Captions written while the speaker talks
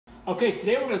Okay,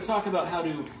 today we're going to talk about how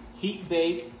to heat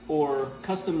bake or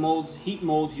custom mold, heat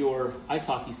mold your ice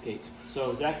hockey skates.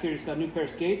 So Zach here just got a new pair of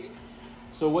skates.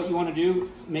 So what you want to do,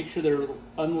 make sure they're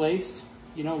unlaced,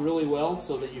 really well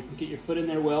so that you can get your foot in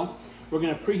there well. We're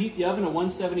going to preheat the oven at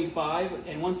 175,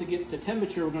 and once it gets to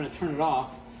temperature, we're going to turn it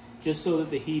off just so that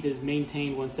the heat is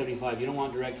maintained 175. You don't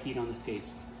want direct heat on the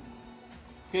skates.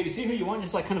 Okay, you see here, you want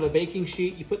just like kind of a baking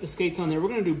sheet. You put the skates on there. We're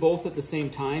going to do both at the same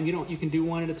time. You can do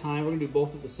one at a time. We're going to do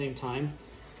both at the same time.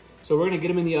 So we're going to get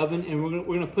them in the oven, and we're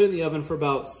going to put it in the oven for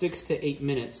about 6 to 8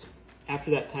 minutes.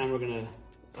 After that time, we're going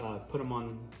to put them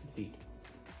on the feet.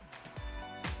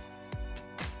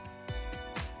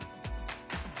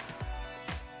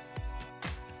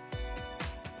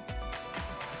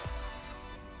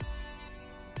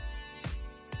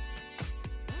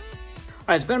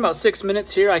 All right, it's been about 6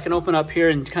 minutes here. I can open up here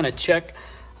and kind of check.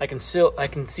 I can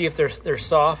see if they're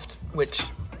soft, which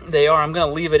they are. I'm going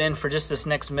to leave it in for just this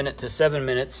next minute to 7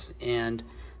 minutes, and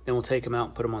then we'll take them out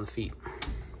and put them on the feet.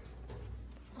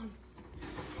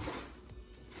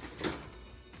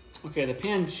 Okay, the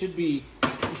pan should be,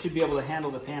 you should be able to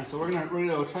handle the pan. So we're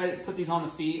gonna try to put these on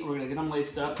the feet. We're gonna get them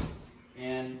laced up,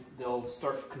 and they'll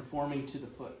start conforming to the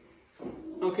foot.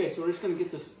 Okay, so we're just gonna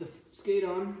get the skate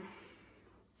on.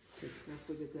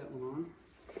 Carefully get that one on.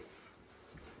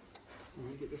 And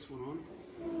then get this one on.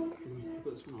 And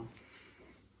put this one on.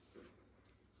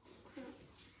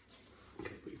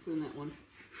 Okay, put your foot in that one.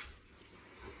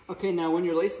 Okay, now when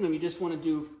you're lacing them, you just want to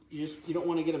do, you don't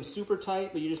want to get them super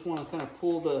tight, but you just want to kind of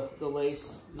pull the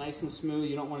lace nice and smooth.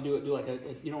 You don't want to do like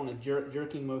you don't want a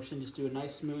jerking motion. Just do a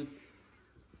nice smooth,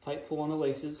 tight pull on the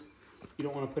laces. You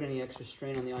don't want to put any extra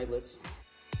strain on the eyelets.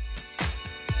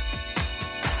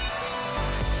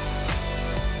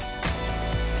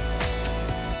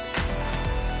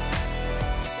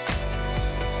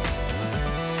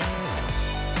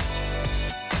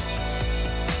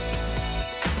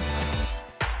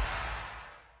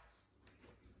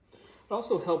 It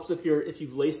also helps if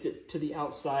you've laced it to the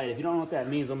outside. If you don't know what that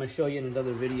means, I'm going to show you in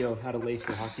another video of how to lace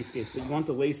your hockey skates. But you want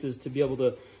the laces to be able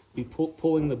to be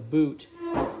pulling the boot,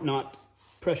 not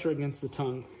pressure against the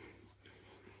tongue.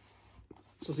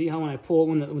 So see how when I pull,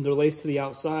 when they're laced to the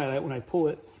outside, when I pull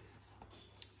it,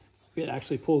 it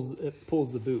actually pulls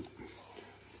the boot.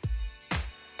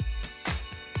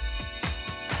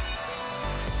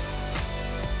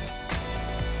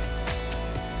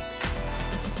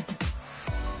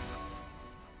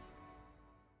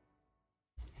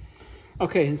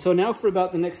 Okay, and so now for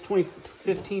about the next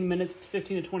 15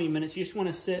 to 20 minutes, you just want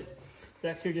to sit.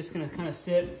 Zach's here just going to kind of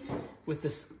sit with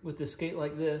the skate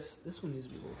like this. This one needs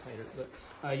to be a little tighter,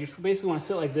 but you just basically want to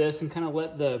sit like this and kind of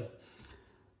let the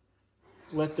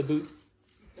boot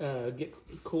get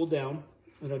cooled down.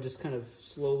 It'll just kind of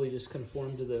slowly just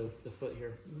conform to the foot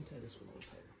here. Let me tie this one a little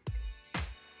tighter.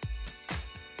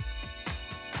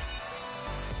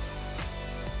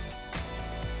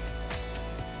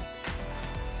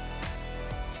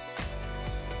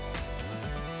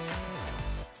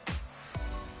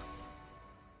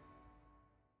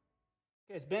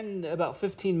 It's been about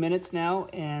 15 minutes now,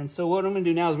 and so what I'm going to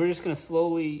do now is we're just going to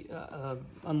slowly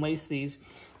unlace these.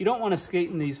 You don't want to skate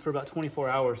in these for about 24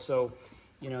 hours, so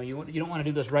you don't want to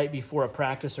do this right before a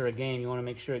practice or a game. You want to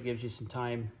make sure it gives you some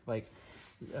time. Like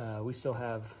we still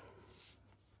have,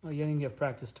 well, you have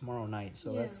practice tomorrow night,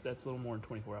 so yeah. That's a little more than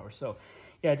 24 hours. So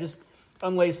yeah, just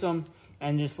unlace them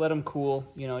and just let them cool.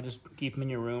 Just keep them in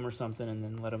your room or something, and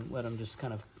then let them just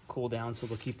kind of cool down so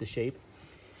they'll keep the shape.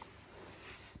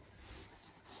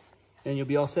 And you'll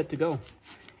be all set to go.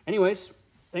 Anyways,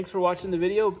 thanks for watching the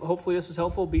video. Hopefully this was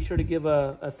helpful. Be sure to give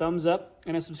a thumbs up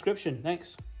and a subscription.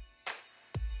 Thanks.